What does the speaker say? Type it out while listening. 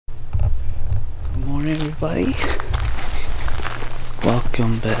everybody,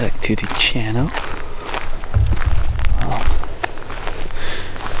 welcome back to the channel.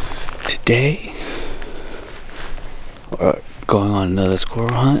 Today we're going on another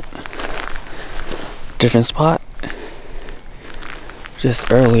squirrel hunt, different spot.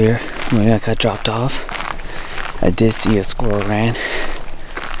 Just earlier when I got dropped off, I did see a squirrel ran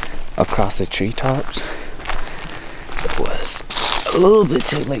across the treetops. It was a little bit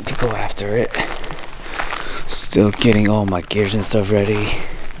too late to go after it. Still getting all my gears and stuff ready.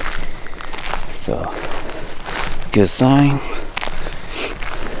 So, good sign.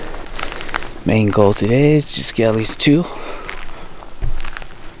 Main goal today is just get at least 2.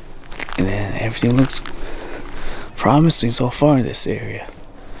 And then everything looks promising so far in this area.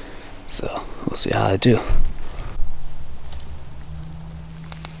 So, we'll see how I do.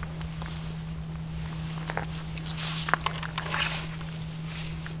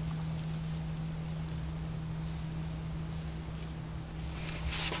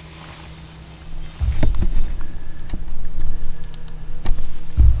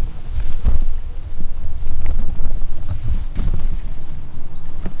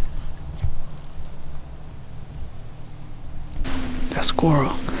 That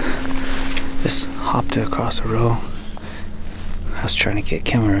squirrel just hopped across the road. I was trying to get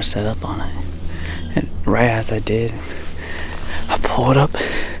camera set up on it, and right as I did, I pulled up,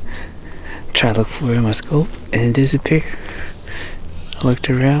 tried to look for it in my scope, and it disappeared. I looked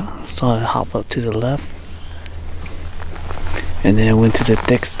around, saw it hop up to the left, and then it went to the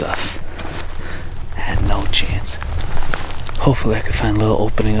thick stuff. I had no chance. Hopefully I could find a little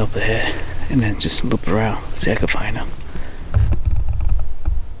opening up ahead and then just loop around, see if I could find him.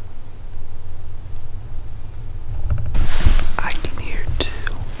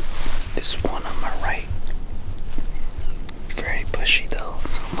 There's one on my right. Very bushy though,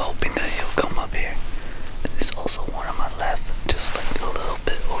 so I'm hoping that he'll come up here. And there's also one on my left, just like a little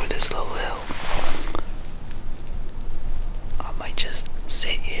bit over this little hill. I might just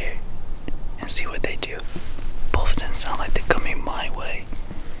sit here and see what they do. Both of them sound like they're coming my way.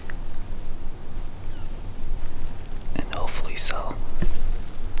 And hopefully so.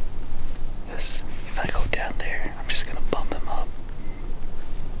 Because if I go down there, I'm just gonna bump them up.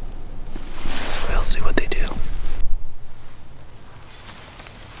 So we'll see what they do.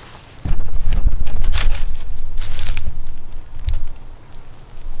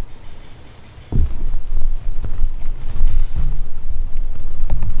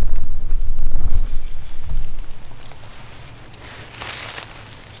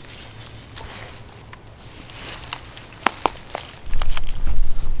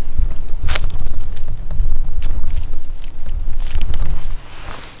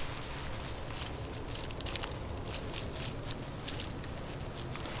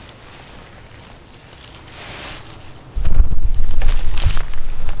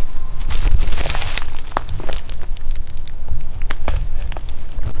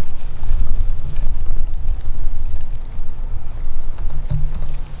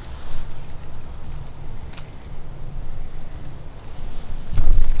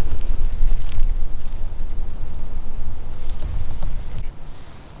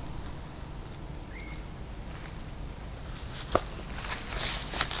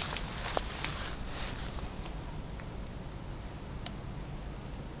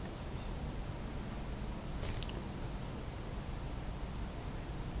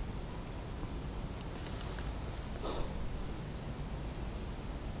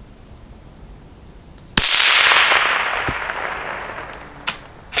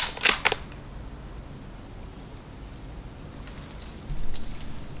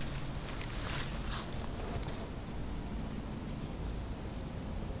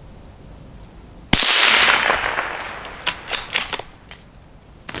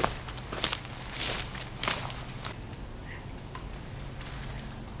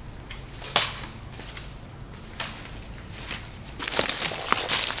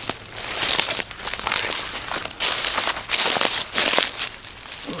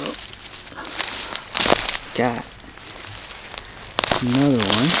 Got another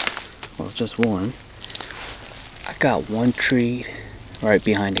one, well just one. I got one tree right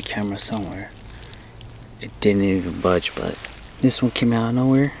behind the camera somewhere. It didn't even budge, but this one came out of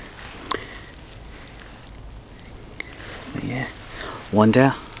nowhere. But yeah, one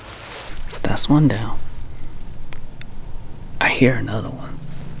down. So that's one down. I hear another one.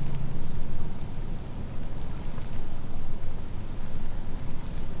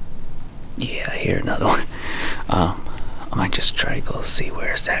 Yeah, I hear another one. I might just try to go see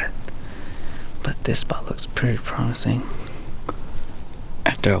where it's at. But this spot looks pretty promising.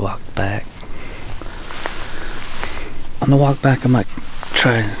 After I walk back, On the walk back, I might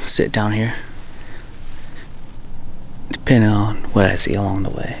try and sit down here, depending on what I see along the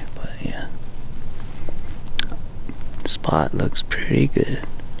way. But yeah, the spot looks pretty good.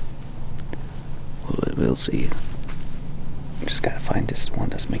 We'll see. Just gotta find this one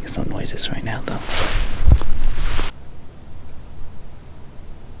that's making some noises right now, though.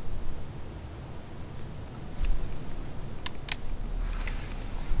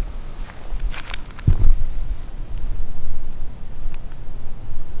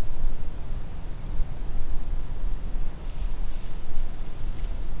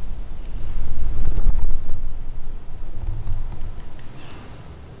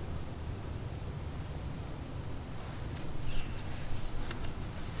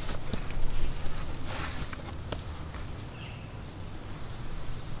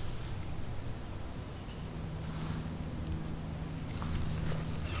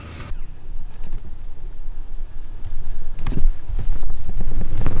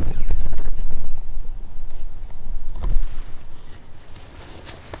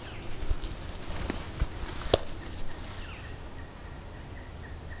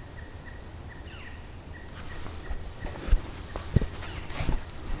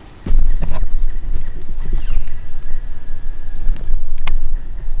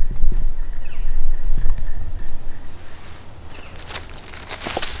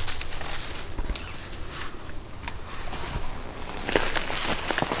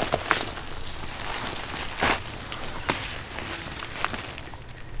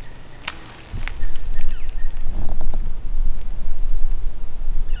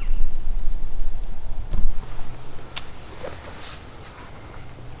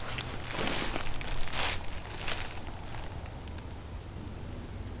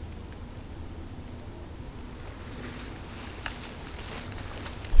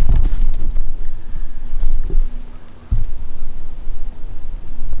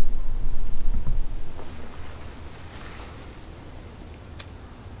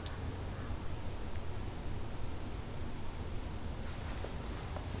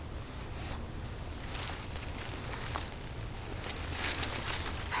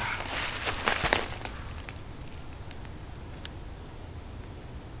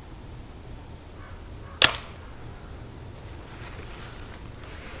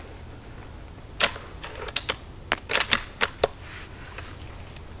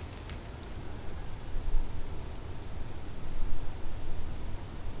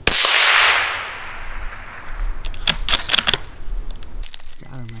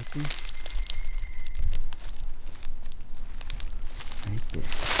 Right there.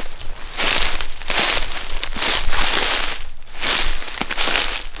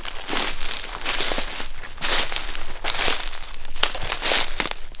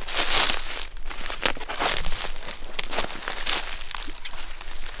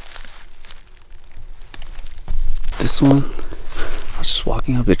 This one, I was just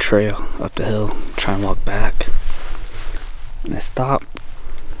walking up the trail, up the hill, trying to walk back, and I stopped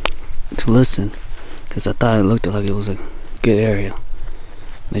to listen because I thought it looked like it was a good area.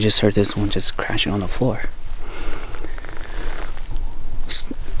 And I just heard this one just crashing on the floor.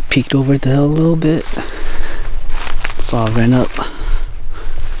 Just peeked over the hill a little bit, saw I ran up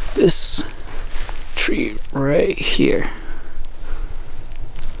this tree right here.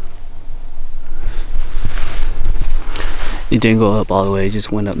 It didn't go up all the way, it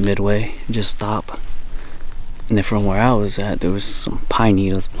just went up midway, just stopped. And then from where I was at, there was some pine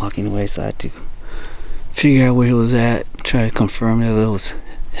needles blocking the way, so I had to figure out where it was at, try to confirm if it was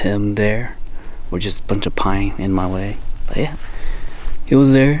him there, or just a bunch of pine in my way. But yeah, he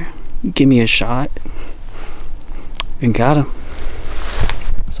was there, give me a shot, and got him.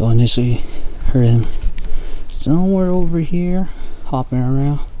 So I initially heard him somewhere over here, hopping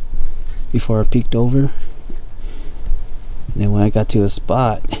around, before I peeked over. And then when I got to a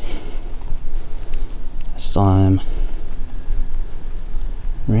spot, I saw him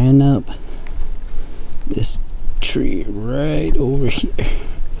ran up this tree right over here.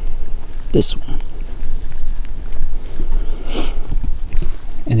 This one.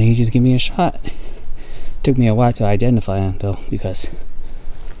 And then he just gave me a shot. Took me a while to identify him though, because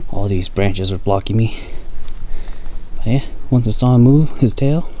all these branches were blocking me. But yeah, once I saw him move his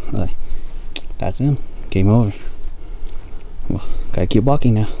tail, I was like, that's him. Game over. Well, gotta keep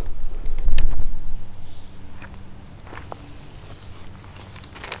walking now.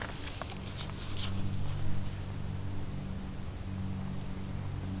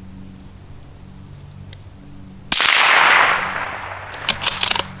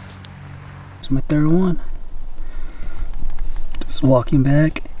 It's my third one. Just walking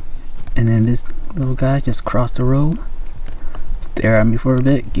back, and then this little guy just crossed the road stare at me for a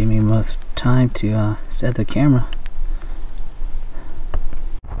bit, give me enough time to set the camera.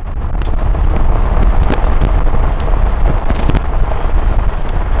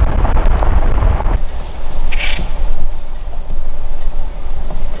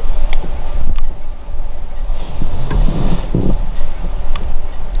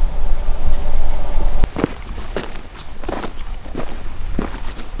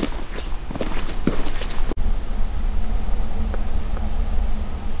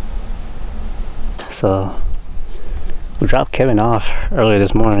 So we dropped Kevin off earlier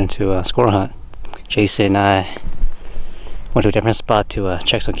this morning to squirrel hunt. Jason and I went to a different spot to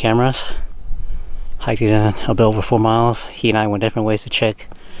check some cameras. Hiked it in a bit over 4 miles. He and I went different ways to check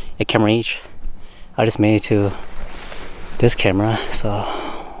a camera each. I just made it to this camera, so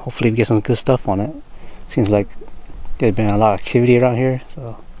hopefully we get some good stuff on it. Seems like there's been a lot of activity around here,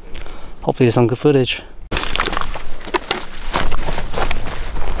 so hopefully there's some good footage.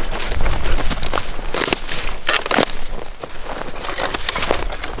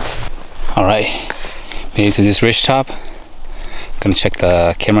 Alright, made it to this ridge top. Gonna check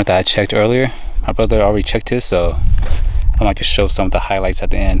the camera that I checked earlier. My brother already checked his, so I might just show some of the highlights at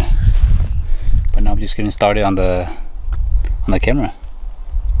the end. But now I'm just getting started on the camera.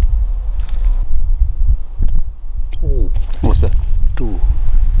 Oh, what's that? Ooh.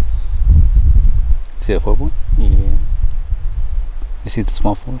 See the 4-point? Yeah. You see the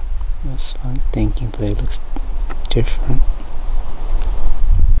small 4? That's what I'm thinking, but it looks different.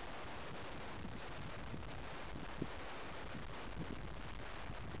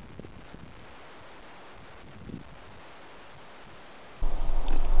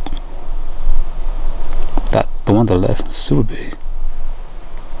 The one on the left is super big,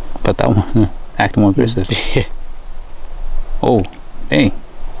 but that one acting more aggressive. Oh, dang.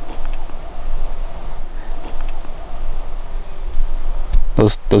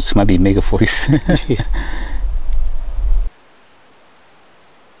 Those might be mega 40s. Yeah.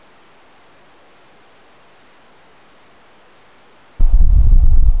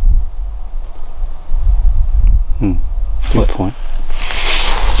 What? 3-point.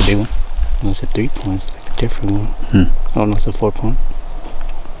 The big one? No, it's a 3-point. It's like a different one. Oh no, it's a 4-point.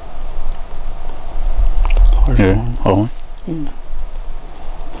 Hard one. Hard one? Yeah.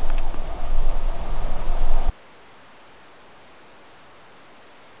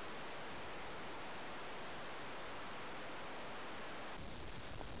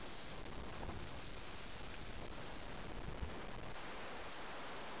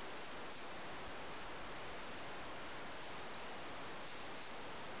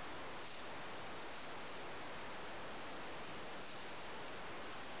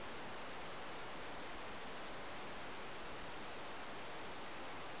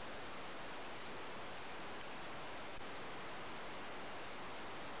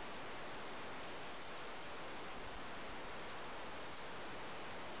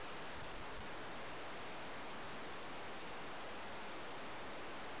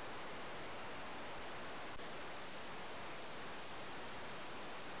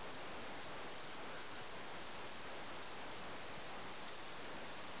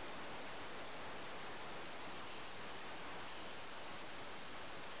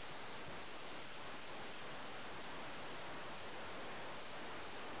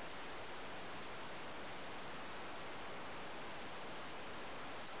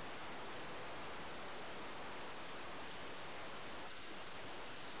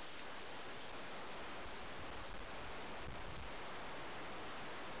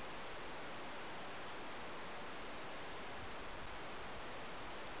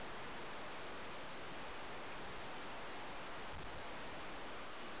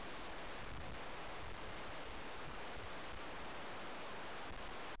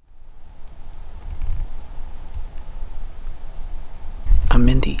 I'm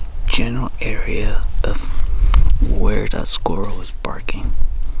in the general area of where that squirrel was barking.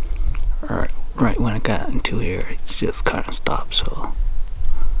 Right when I got into here, it just kind of stopped, so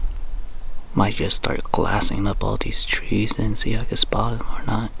might just start glassing up all these trees and see if I can spot him or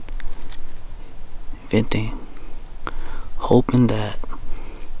not. If anything, hoping that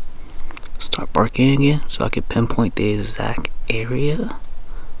start barking again so I can pinpoint the exact area,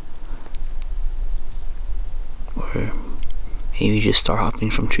 or maybe just start hopping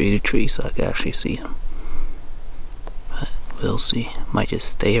from tree to tree so I can actually see him. But we'll see. Might just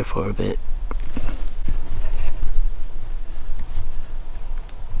stay here for a bit.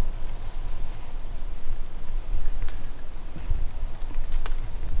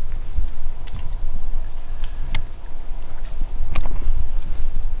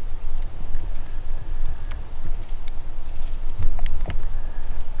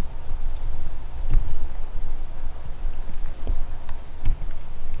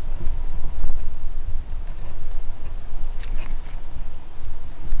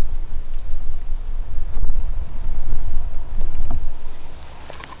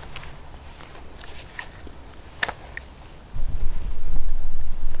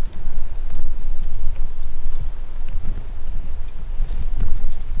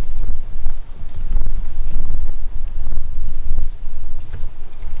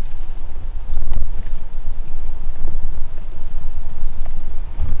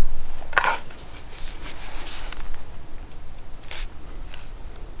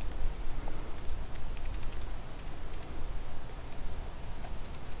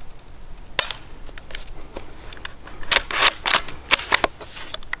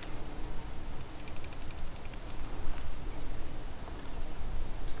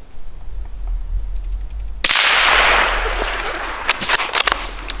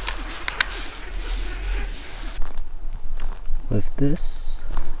 with this.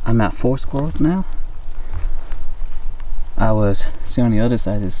 I'm at 4 squirrels now. I was sitting on the other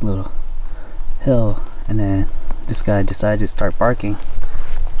side of this little hill, and then this guy decided to start barking.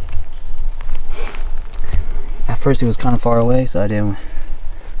 At first he was kind of far away, so I didn't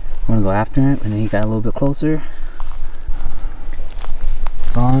want to go after him, and then he got a little bit closer.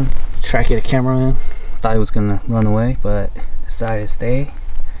 Saw him, tried to get a camera in, thought he was gonna run away, but decided to stay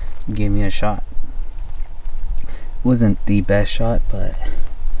and give me a shot. Wasn't the best shot, but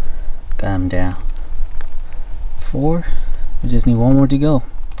got him down. 4. We just need 1 more to go.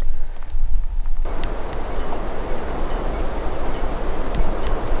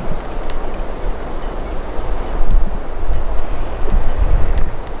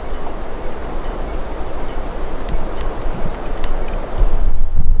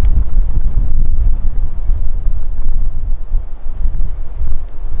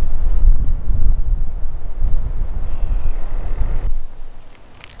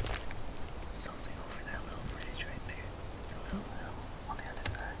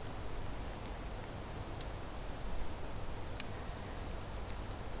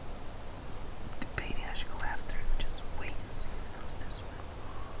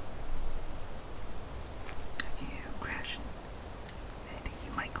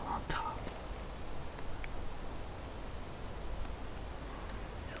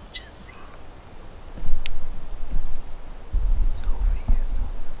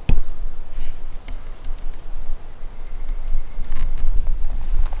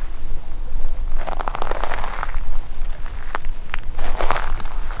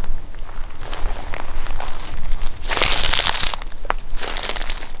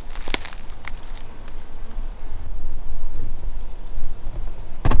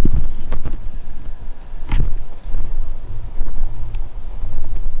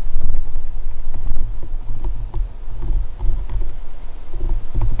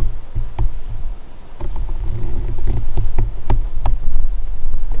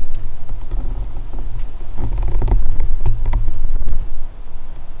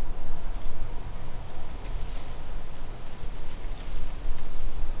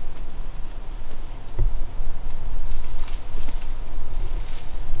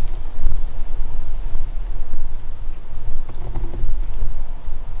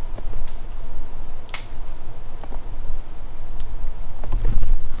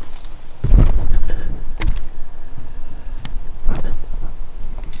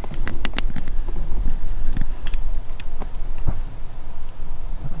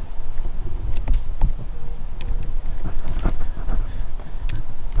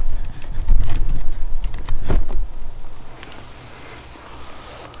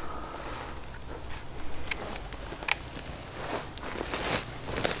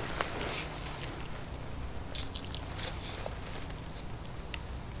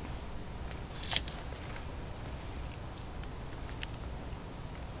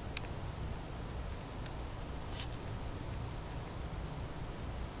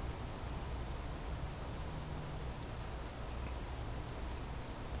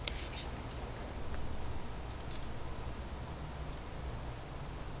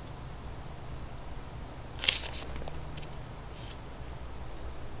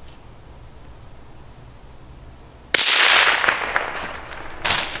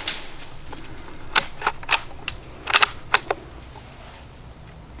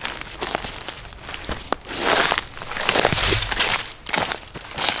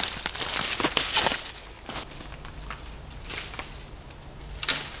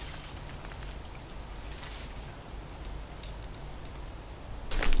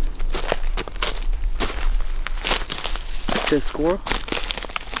 To squirrel,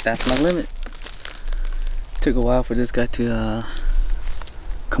 that's my limit. Took a while for this guy to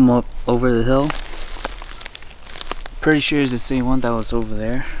come up over the hill. Pretty sure it's the same one that was over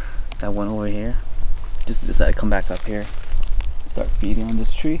there, that went over here. Just decided to come back up here, start feeding on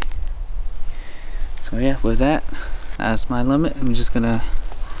this tree. So yeah, with that, that's my limit. I'm just gonna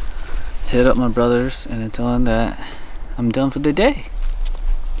hit up my brothers and tell them that I'm done for the day.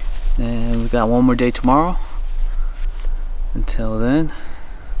 And we got 1 more day tomorrow. Until then,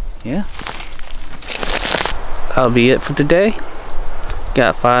 yeah, that'll be it for today.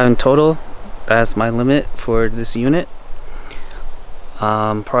 Got 5 in total. That's my limit for this unit.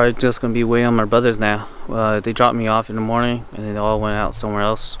 Probably just gonna be waiting on my brothers now. They dropped me off in the morning and they all went out somewhere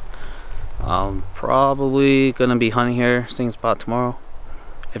else. Probably gonna be hunting here, same spot tomorrow.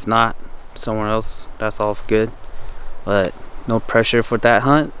 If not, somewhere else. That's all good. But no pressure for that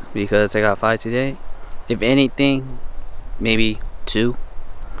hunt because I got 5 today. If anything, maybe 2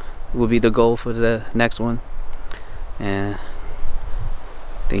 will be the goal for the next one. And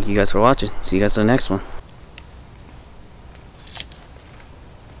thank you guys for watching. See you guys in the next one.